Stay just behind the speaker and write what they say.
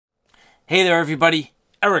Hey there everybody,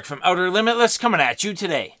 Eric from Outer Limitless coming at you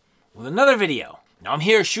today with another video. Now I'm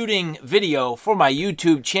here shooting video for my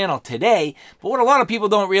YouTube channel today, but what a lot of people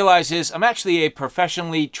don't realize is I'm actually a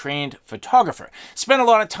professionally trained photographer. Spent a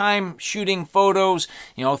lot of time shooting photos,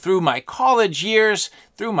 through my college years,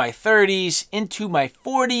 through my 30s, into my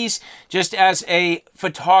 40s, just as a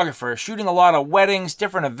photographer, shooting a lot of weddings,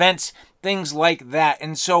 different events, things like that.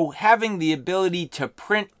 And so having the ability to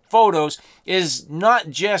print photos is not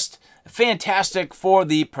just fantastic for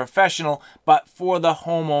the professional, but for the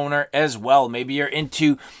homeowner as well. Maybe you're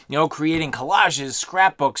into, creating collages,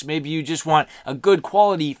 scrapbooks. Maybe you just want a good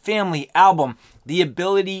quality family album. The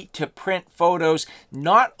ability to print photos,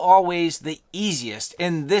 not always the easiest.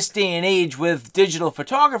 In this day and age with digital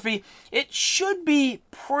photography, it should be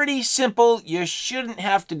pretty simple. You shouldn't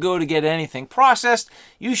have to go to get anything processed.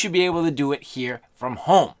 You should be able to do it here from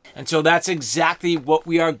home. And so that's exactly what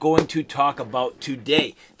we are going to talk about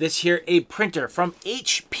today. This here, a printer from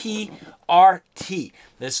HPRT.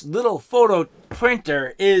 This little photo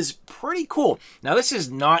printer is pretty cool. Now this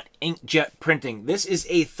is not inkjet printing. This is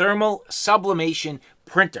a thermal sublimation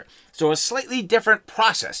printer. So a slightly different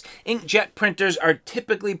process. Inkjet printers are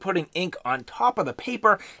typically putting ink on top of the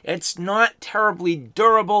paper. It's not terribly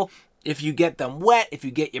durable. If you get them wet, if you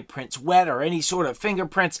get your prints wet or any sort of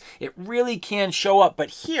fingerprints, it really can show up. But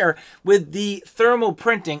here, with the thermal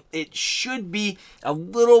printing, it should be a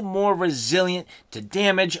little more resilient to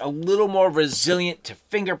damage, a little more resilient to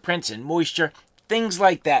fingerprints and moisture, things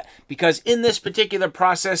like that. Because in this particular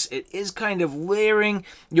process, it is kind of layering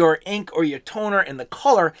your ink or your toner and the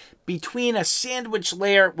color between a sandwich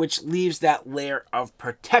layer, which leaves that layer of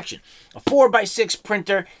protection. A 4x6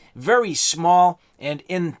 printer, very small, and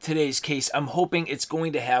in today's case, I'm hoping it's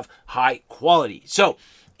going to have high quality. So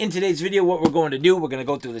in today's video, what we're going to do, we're going to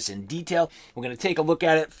go through this in detail. We're going to take a look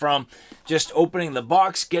at it from just opening the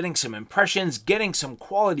box, getting some impressions, getting some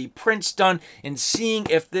quality prints done, and seeing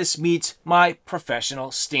if this meets my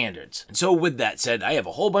professional standards. And so with that said, I have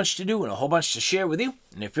a whole bunch to do and a whole bunch to share with you.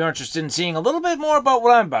 And if you're interested in seeing a little bit more about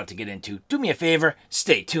what I'm about to get into, do me a favor,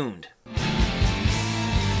 stay tuned.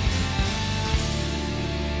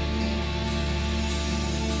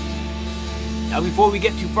 Now, before we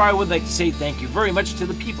get too far, I would like to say thank you very much to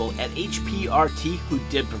the people at HPRT who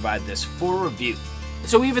did provide this for review.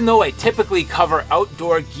 So even though I typically cover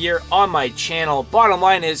outdoor gear on my channel, bottom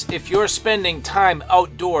line is if you're spending time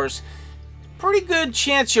outdoors, pretty good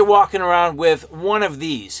chance you're walking around with one of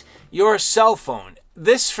these, your cell phone.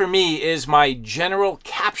 This for me is my general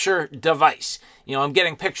capture device. I'm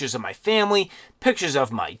getting pictures of my family, pictures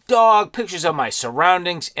of my dog, pictures of my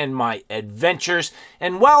surroundings and my adventures.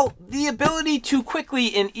 And well, the ability to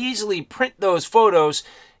quickly and easily print those photos,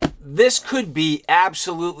 this could be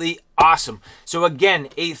absolutely awesome. So again,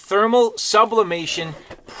 a thermal sublimation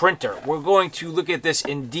printer. We're going to look at this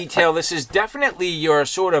in detail. This is definitely your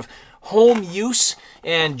sort of home use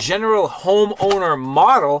and general homeowner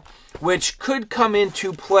model, which could come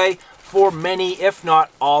into play for many, if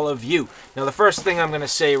not all of you. Now, the first thing I'm going to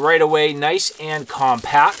say right away, nice and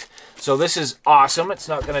compact. So this is awesome. It's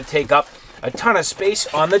not going to take up a ton of space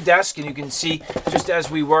on the desk. And you can see, just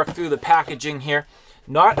as we work through the packaging here,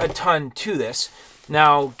 not a ton to this.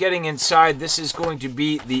 Now, getting inside, this is going to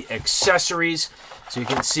be the accessories. So you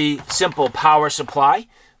can see simple power supply.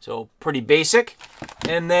 So pretty basic.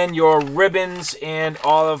 And then your ribbons and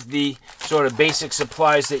all of the sort of basic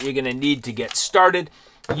supplies that you're going to need to get started.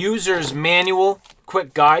 User's manual,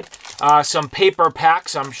 quick guide, some paper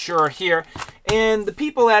packs, I'm sure here. And the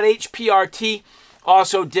people at HPRT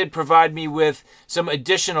also did provide me with some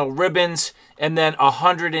additional ribbons and then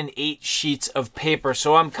 108 sheets of paper.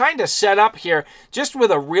 So I'm kind of set up here just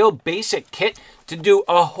with a real basic kit to do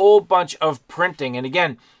a whole bunch of printing. And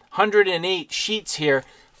again, 108 sheets here,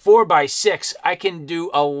 4x6. I can do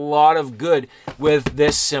a lot of good with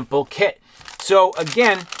this simple kit. So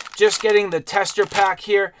again, just getting the tester pack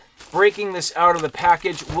here, breaking this out of the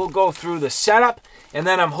package. We'll go through the setup, and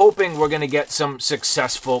then I'm hoping we're going to get some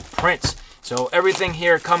successful prints. So everything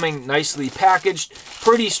here coming nicely packaged,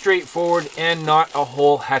 pretty straightforward, and not a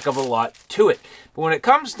whole heck of a lot to it. But when it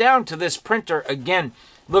comes down to this printer, again,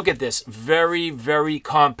 look at this, very, very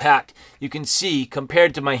compact. You can see,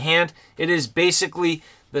 compared to my hand, it is basically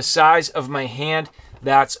the size of my hand.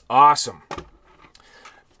 That's awesome.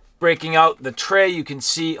 Breaking out the tray, you can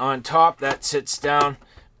see on top that sits down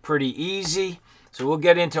pretty easy. So we'll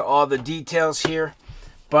get into all the details here,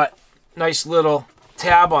 but nice little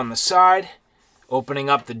tab on the side,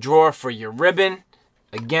 opening up the drawer for your ribbon.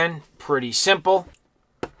 Again, pretty simple.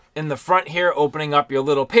 In the front here, opening up your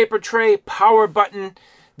little paper tray, power button.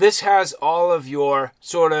 This has all of your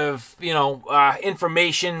sort of,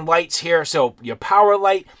 information lights here. So your power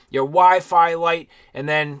light, your Wi-Fi light, and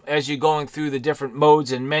then as you're going through the different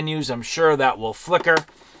modes and menus, I'm sure that will flicker.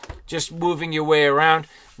 Just moving your way around.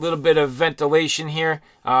 A little bit of ventilation here.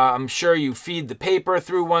 I'm sure you feed the paper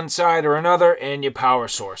through one side or another, and your power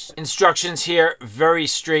source. Instructions here, very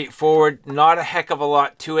straightforward. Not a heck of a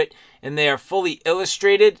lot to it. And they are fully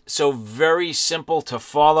illustrated, so very simple to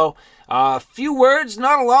follow. Few words,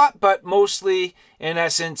 not a lot, but mostly, in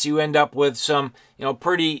essence, you end up with some,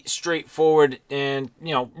 pretty straightforward and,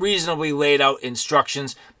 reasonably laid out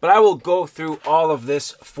instructions. But I will go through all of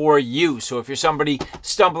this for you. So if you're somebody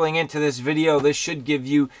stumbling into this video, this should give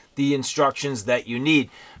you the instructions that you need.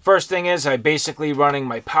 First thing is, I'm basically running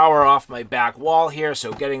my power off my back wall here,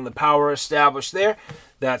 so getting the power established there.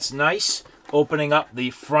 That's nice. Opening up the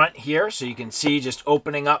front here, so you can see just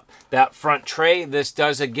opening up that front tray. This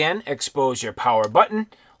does, again, expose your power button.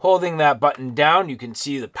 Holding that button down, you can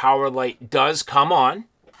see the power light does come on.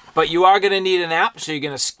 But you are going to need an app, so you're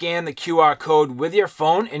going to scan the QR code with your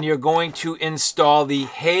phone, and you're going to install the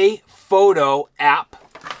Hey Photo app,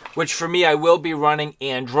 which for me, I will be running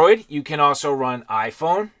Android. You can also run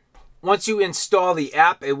iPhone. Once you install the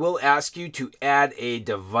app, it will ask you to add a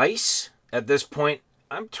device. At this point,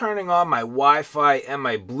 I'm turning on my Wi-Fi and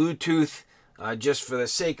my Bluetooth just for the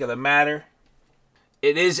sake of the matter.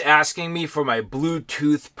 It is asking me for my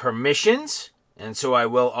Bluetooth permissions, and so I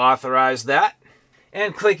will authorize that.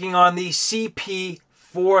 And clicking on the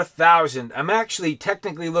CP4000. I'm actually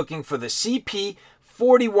technically looking for the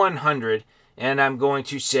CP4100, and I'm going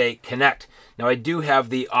to say connect. Now I do have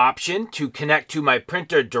the option to connect to my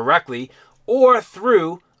printer directly or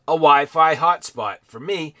through a Wi-Fi hotspot. For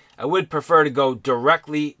me, I would prefer to go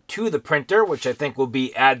directly to the printer, which I think will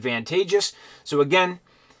be advantageous. So again,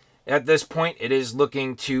 at this point, it is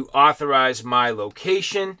looking to authorize my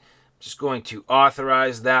location. I'm just going to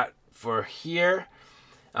authorize that for here.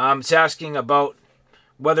 It's asking about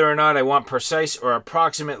whether or not I want precise or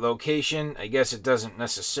approximate location. I guess it doesn't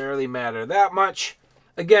necessarily matter that much.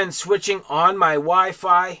 Again, switching on my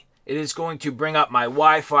Wi-Fi. It is going to bring up my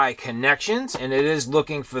Wi-Fi connections, and it is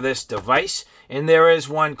looking for this device. And there is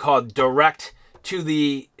one called Direct to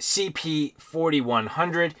the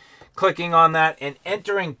CP4100. Clicking on that and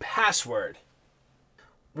entering password.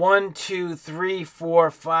 1, 2, 3,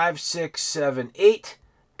 4, 5, 6, 7, 8.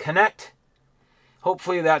 Connect.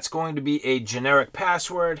 Hopefully that's going to be a generic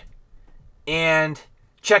password. And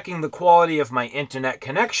checking the quality of my internet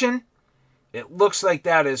connection. It looks like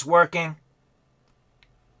that is working.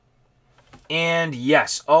 And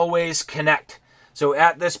yes, always connect. So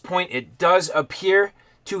at this point, it does appear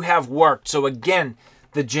to have worked. So again,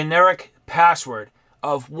 the generic password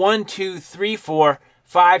of 1, 2, 3, 4,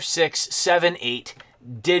 5, 6, 7, 8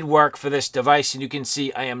 did work for this device. And you can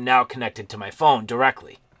see I am now connected to my phone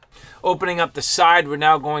directly. Opening up the side, we're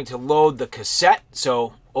now going to load the cassette.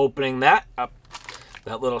 So opening that up,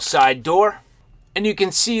 that little side door. And you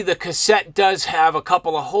can see the cassette does have a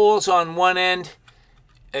couple of holes on one end.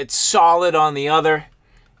 It's solid on the other.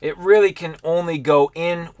 It really can only go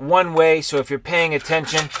in one way. So if you're paying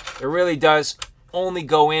attention, it really does only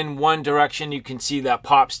go in one direction. You can see that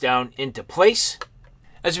pops down into place.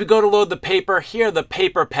 As we go to load the paper, here are the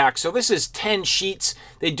paper packs. So this is 10 sheets.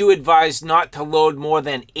 They do advise not to load more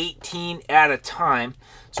than 18 at a time.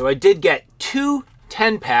 So I did get 2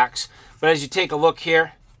 10 packs. But as you take a look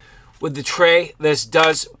here with the tray, this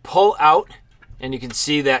does pull out. And you can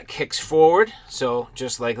see that kicks forward, so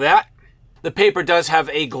just like that. The paper does have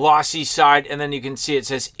a glossy side, and then you can see it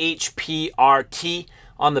says HPRT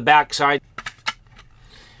on the back side.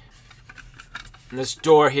 And this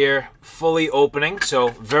door here, fully opening, so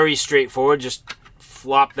very straightforward. Just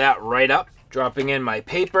flop that right up. Dropping in my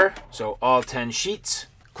paper, so all 10 sheets.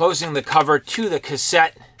 Closing the cover to the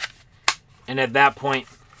cassette, and at that point,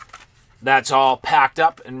 that's all packed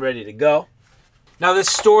up and ready to go. Now this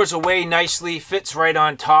stores away nicely, fits right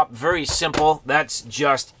on top, very simple. That's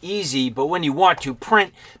just easy, but when you want to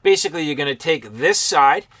print, basically you're going to take this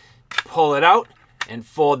side, pull it out, and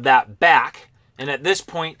fold that back. And at this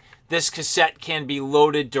point, this cassette can be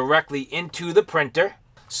loaded directly into the printer.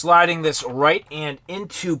 Sliding this right and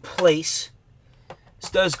into place.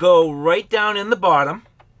 This does go right down in the bottom.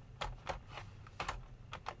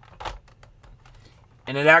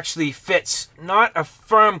 And it actually fits, not a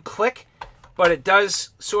firm click, but it does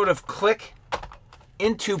sort of click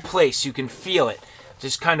into place. You can feel it.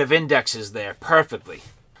 Just kind of indexes there perfectly.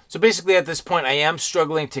 So basically at this point, I am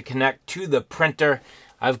struggling to connect to the printer.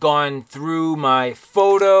 I've gone through my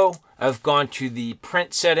photo. I've gone to the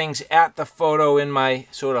print settings at the photo in my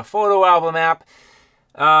sort of photo album app.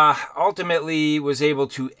 ultimately was able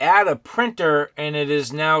to add a printer, and it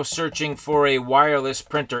is now searching for a wireless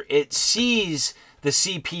printer. It sees the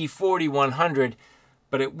CP4100,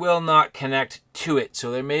 but it will not connect to it.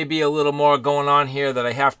 So there may be a little more going on here that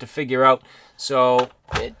I have to figure out. So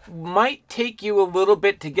it might take you a little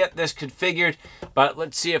bit to get this configured, but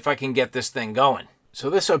let's see if I can get this thing going. So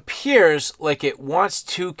this appears like it wants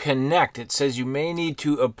to connect. It says you may need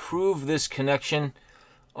to approve this connection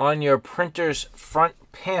on your printer's front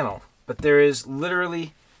panel, but there is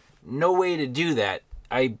literally no way to do that.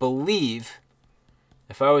 I believe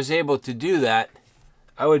if I was able to do that,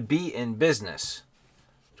 I would be in business.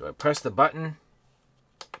 Do I press the button?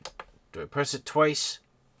 Do I press it twice?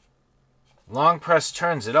 Long press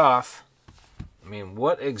turns it off. I mean,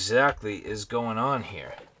 what exactly is going on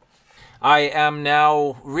here? I am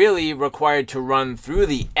now really required to run through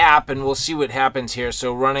the app, and we'll see what happens here.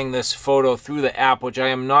 So running this photo through the app, which I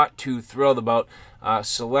am not too thrilled about.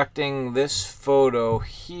 Selecting this photo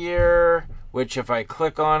here, which if I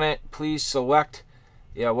click on it, please select.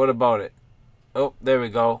 Yeah, what about it? Oh, there we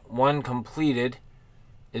go. One completed.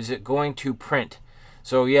 Is it going to print?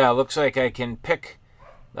 So yeah, looks like I can pick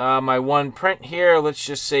my one print here. Let's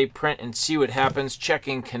just say print and see what happens.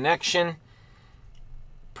 Checking connection.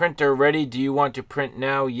 Printer ready. Do you want to print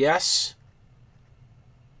now? Yes.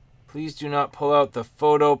 Please do not pull out the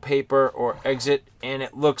photo paper or exit. And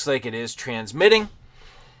it looks like it is transmitting.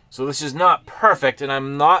 So this is not perfect, and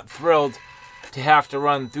I'm not thrilled to have to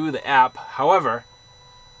run through the app. However,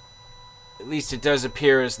 at least it does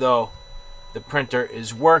appear as though the printer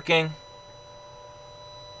is working.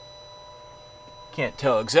 Can't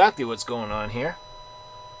tell exactly what's going on here.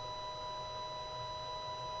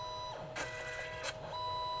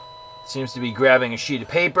 Seems to be grabbing a sheet of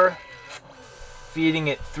paper, feeding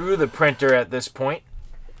it through the printer at this point.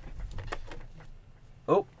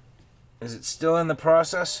 Oh, is it still in the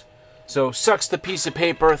process? So sucks the piece of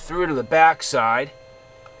paper through to the back side,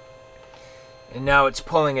 and now it's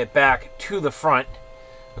pulling it back to the front.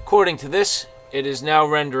 According to this, it is now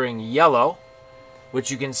rendering yellow,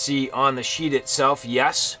 which you can see on the sheet itself.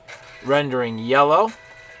 Yes, rendering yellow.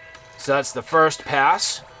 So that's the first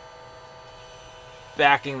pass.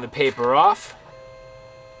 Backing the paper off.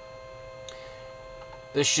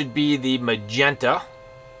 This should be the magenta.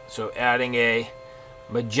 So adding a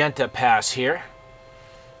magenta pass here.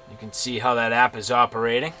 You can see how that app is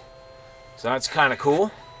operating. So that's kind of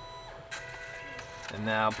cool. And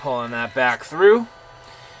now pulling that back through.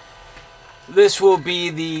 This will be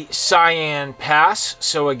the cyan pass.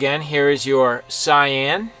 So again, here is your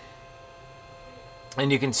cyan.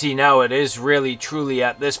 And you can see now it is really truly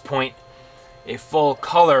at this point a full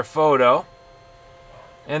color photo.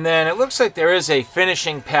 And then it looks like there is a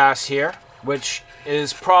finishing pass here, which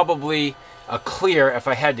is probably a clear if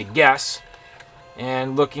I had to guess.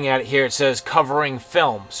 And looking at it here, it says covering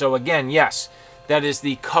film. So again, yes, that is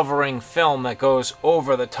the covering film that goes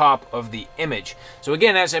over the top of the image. So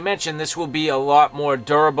again, as I mentioned, this will be a lot more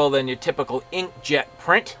durable than your typical inkjet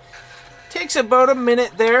print. Takes about a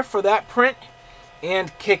minute there for that print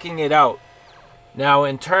and kicking it out. Now,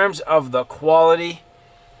 in terms of the quality,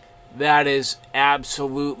 that is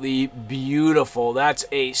absolutely beautiful. That's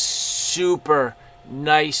a super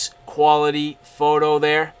nice quality photo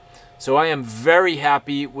there. So I am very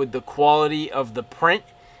happy with the quality of the print.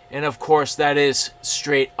 And of course, that is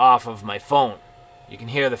straight off of my phone. You can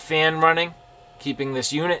hear the fan running, keeping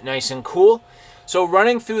this unit nice and cool. So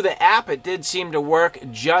running through the app, it did seem to work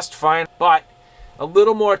just fine, but a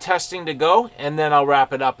little more testing to go, and then I'll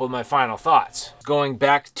wrap it up with my final thoughts. Going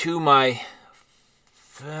back to my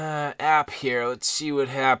app here, let's see what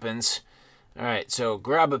happens. All right, so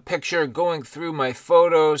grab a picture, going through my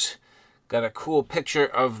photos. Got a cool picture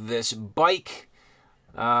of this bike.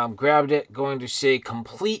 Grabbed it, going to say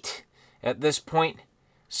complete. At this point,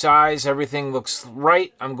 size, everything looks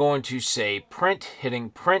right. I'm going to say print,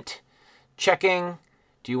 hitting print, checking.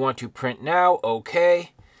 Do you want to print now?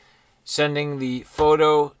 Okay. Sending the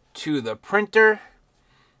photo to the printer,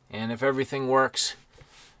 and if everything works,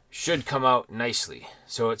 should come out nicely.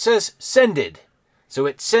 So it says sended. So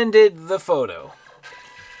it sended the photo.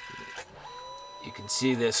 You can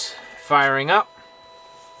see this firing up,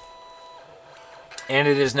 and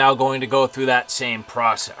it is now going to go through that same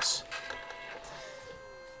process.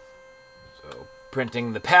 So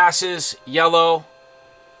printing the passes, yellow,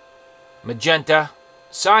 magenta,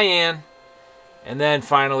 cyan, and then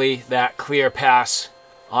finally that clear pass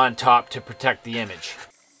on top to protect the image.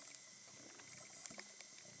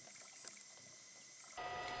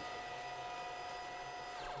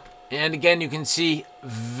 And again, you can see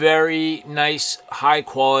very nice high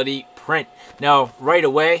quality print. Now right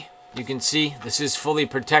away, You can see this is fully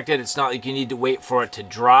protected. It's not like you need to wait for it to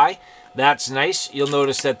dry. That's nice. You'll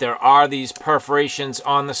notice that there are these perforations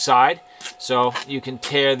on the side, so you can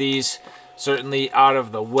tear these certainly out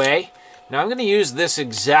of the way. Now I'm going to use this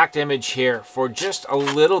exact image here for just a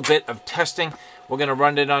little bit of testing. We're going to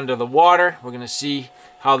run it under the water. We're going to see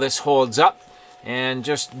how this holds up and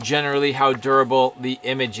just generally how durable the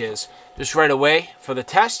image is. Just right away for the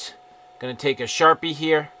test, I'm going to take a Sharpie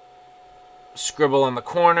here, scribble on the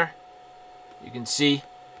corner. You can see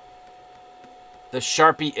the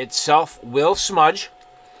Sharpie itself will smudge,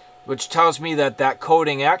 which tells me that that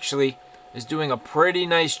coating actually is doing a pretty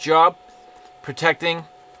nice job protecting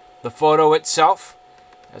the photo itself.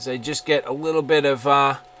 As I just get a little bit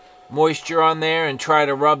of moisture on there and try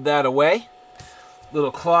to rub that away.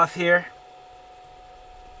 Little cloth here.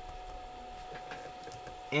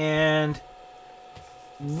 And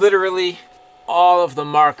literally all of the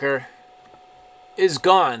marker is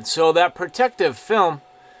gone. So that protective film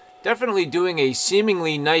definitely doing a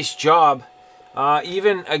seemingly nice job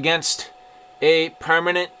even against a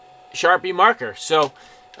permanent Sharpie marker. So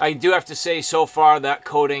I do have to say, so far that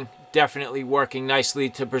coating definitely working nicely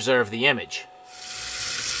to preserve the image.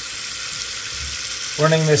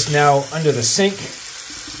 Running this now under the sink.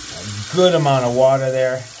 A good amount of water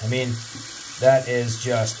there. I mean, that is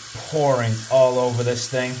just pouring all over this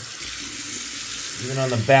thing. Even on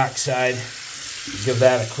the back side. Give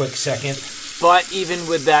that a quick second. But even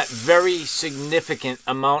with that very significant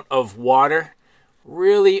amount of water,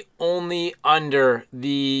 really only under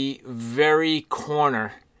the very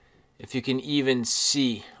corner, if you can even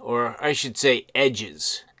see, or I should say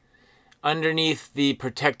edges. Underneath the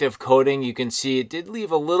protective coating, you can see it did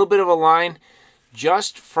leave a little bit of a line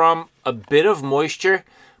just from a bit of moisture,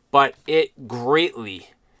 but it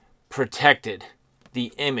greatly protected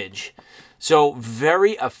the image. So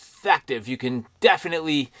very effective. You can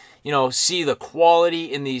definitely, see the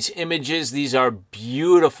quality in these images. These are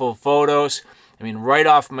beautiful photos. I mean, right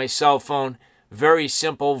off my cell phone, very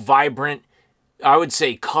simple, vibrant, I would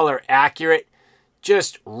say color accurate,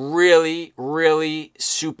 just really, really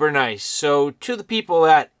super nice. So to the people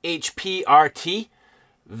at HPRT,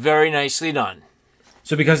 very nicely done.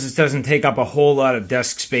 So because this doesn't take up a whole lot of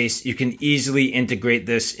desk space, you can easily integrate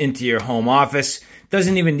this into your home office.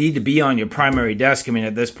 Doesn't even need to be on your primary desk. I mean,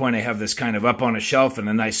 at this point, I have this kind of up on a shelf in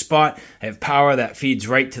a nice spot. I have power that feeds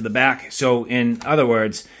right to the back. So in other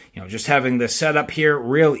words, just having this set up here,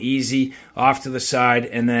 real easy, off to the side.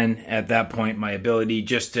 And then at that point, my ability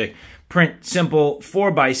just to print simple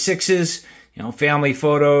 4x6s, family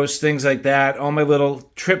photos, things like that, all my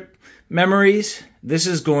little trip memories. This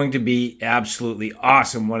is going to be absolutely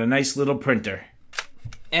awesome. What a nice little printer.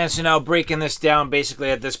 And so now breaking this down,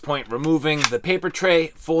 basically at this point, removing the paper tray,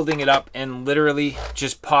 folding it up, and literally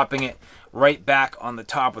just popping it right back on the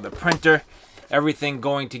top of the printer. Everything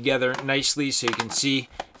going together nicely so you can see.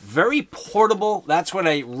 Very portable. That's what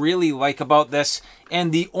I really like about this.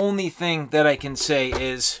 And the only thing that I can say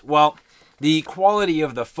is, well, the quality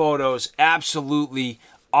of the photos, absolutely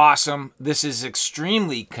awesome. This is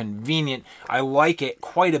extremely convenient. I like it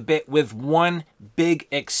quite a bit, with one big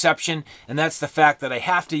exception, and that's the fact that I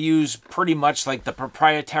have to use pretty much like the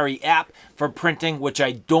proprietary app for printing, which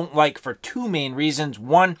I don't like for two main reasons.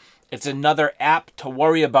 One, it's another app to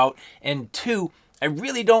worry about, and two, I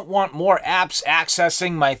really don't want more apps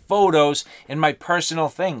accessing my photos and my personal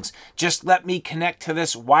things. Just let me connect to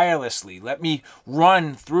this wirelessly. Let me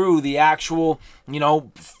run through the actual,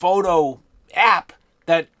 photo app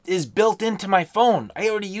that is built into my phone. I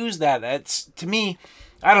already use that. That's, to me,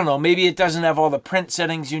 I don't know, maybe it doesn't have all the print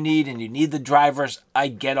settings you need and you need the drivers. I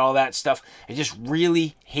get all that stuff. I just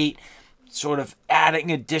really hate sort of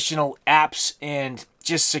adding additional apps and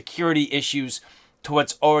just security issues to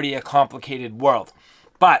what's already a complicated world.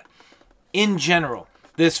 But in general,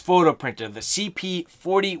 this photo printer, the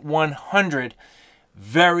CP4100,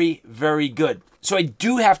 very, very good. So I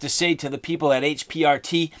do have to say to the people at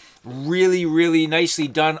HPRT, really, really nicely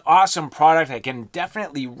done. Awesome product. I can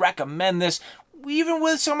definitely recommend this. Even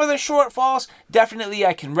with some of the shortfalls, definitely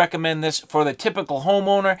I can recommend this for the typical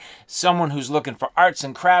homeowner, someone who's looking for arts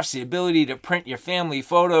and crafts, the ability to print your family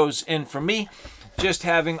photos. And for me, just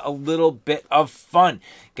having a little bit of fun.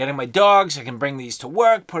 Getting my dogs, I can bring these to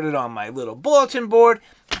work, put it on my little bulletin board.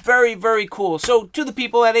 Very, very cool. So to the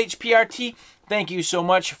people at HPRT, thank you so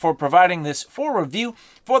much for providing this for review.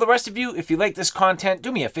 For the rest of you, if you like this content, do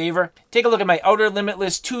me a favor. Take a look at my Outer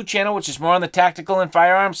Limitless 2 channel, which is more on the tactical and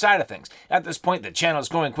firearm side of things. At this point, the channel is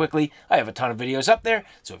growing quickly. I have a ton of videos up there,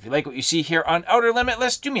 so if you like what you see here on Outer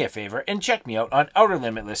Limitless, do me a favor and check me out on Outer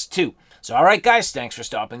Limitless 2. So alright guys, thanks for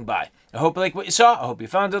stopping by. I hope you like what you saw. I hope you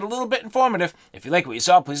found it a little bit informative. If you like what you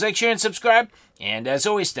saw, please like, share, and subscribe. And as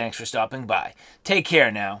always, thanks for stopping by. Take care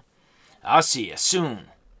now. I'll see you soon.